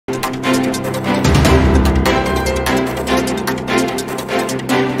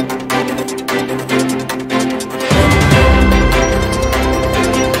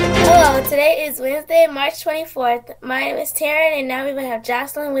March 24th. My name is Taryn, and now we will have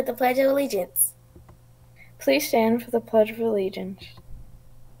Jocelyn with the Pledge of Allegiance. Please stand for the Pledge of Allegiance.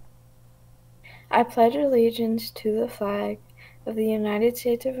 I pledge allegiance to the flag of the United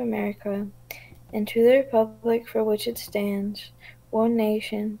States of America and to the republic for which it stands, one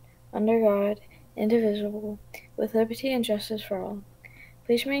nation, under God, indivisible, with liberty and justice for all.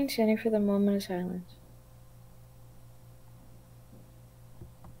 Please remain standing for the moment of silence.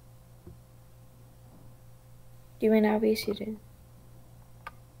 You may now be seated.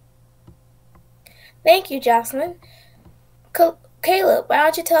 Thank you, Jocelyn. Caleb, why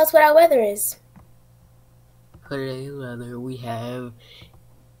don't you tell us what our weather is? For today's weather, we have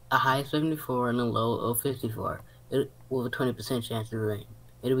a high of 74 and a low of 54, with a 20% chance of rain.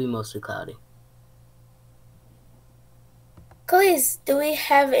 It'll be mostly cloudy. Khalees, do we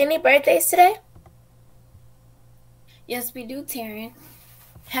have any birthdays today? Yes, we do, Taryn.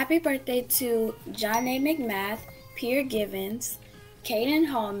 Happy birthday to John A. McMath, Pierre Givens, Caden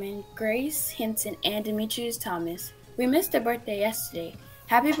Hallman, Grace Hinton, and Demetrius Thomas. We missed their birthday yesterday.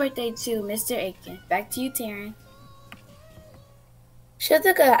 Happy birthday to Mr. Aiken. Back to you, Taryn.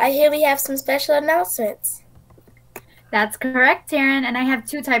 Shutika, I hear we have some special announcements. That's correct, Taryn, and I have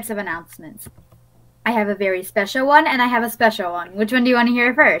two types of announcements. I have a very special one, and I have a special one. Which one do you want to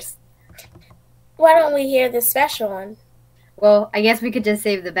hear first? Why don't we hear the special one? Well, I guess we could just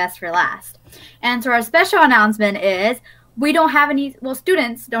save the best for last. And so our special announcement is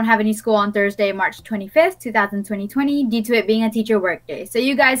students don't have any school on Thursday, March 25th, 2020, due to it being a teacher workday. So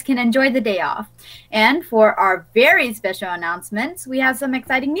you guys can enjoy the day off. And for our very special announcements, we have some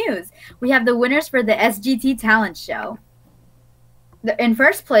exciting news. We have the winners for the SGT Talent Show. In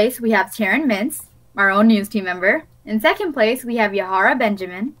first place, we have Taryn Mintz, our own news team member. In second place, we have Yahara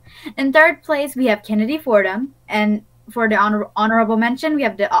Benjamin. In third place, we have Kennedy Fordham. And for the honorable mention, we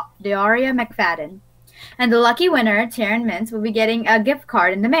have Dearia McFadden. And the lucky winner, Taryn Mintz, will be getting a gift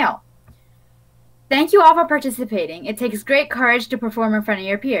card in the mail. Thank you all for participating. It takes great courage to perform in front of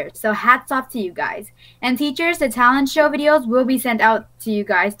your peers, so hats off to you guys. And teachers, the talent show videos will be sent out to you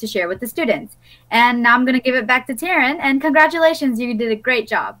guys to share with the students. And now I'm going to give it back to Taryn, and congratulations, you did a great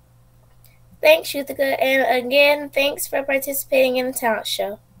job. Thanks, Shutika, and again, thanks for participating in the talent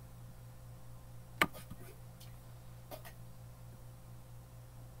show.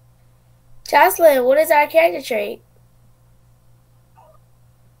 Jocelyn, what is our character trait?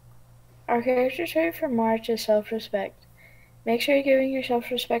 Our character trait for March is self-respect. Make sure you're giving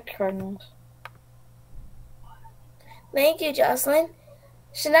yourself respect, Cardinals. Thank you, Jocelyn.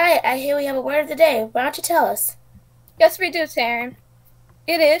 Shania, I hear we have a word of the day. Why don't you tell us? Yes, we do, Taryn.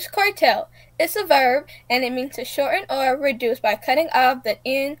 It is cartel. It's a verb, and it means to shorten or reduce by cutting off the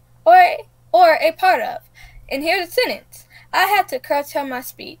end or a part of. And here's a sentence. I had to curtail my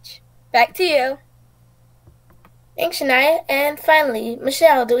speech. Back to you. Thanks, Shania. And finally,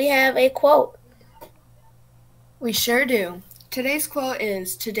 Michelle, do we have a quote? We sure do. Today's quote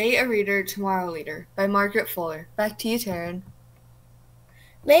is, "Today a reader, tomorrow a leader," by Margaret Fuller. Back to you, Taryn.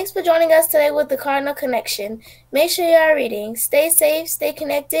 Thanks for joining us today with the Cardinal Connection. Make sure you are reading. Stay safe, stay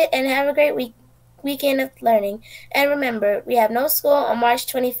connected, and have a great weekend of learning. And remember, we have no school on March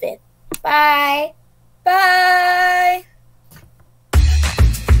 25th. Bye. Bye.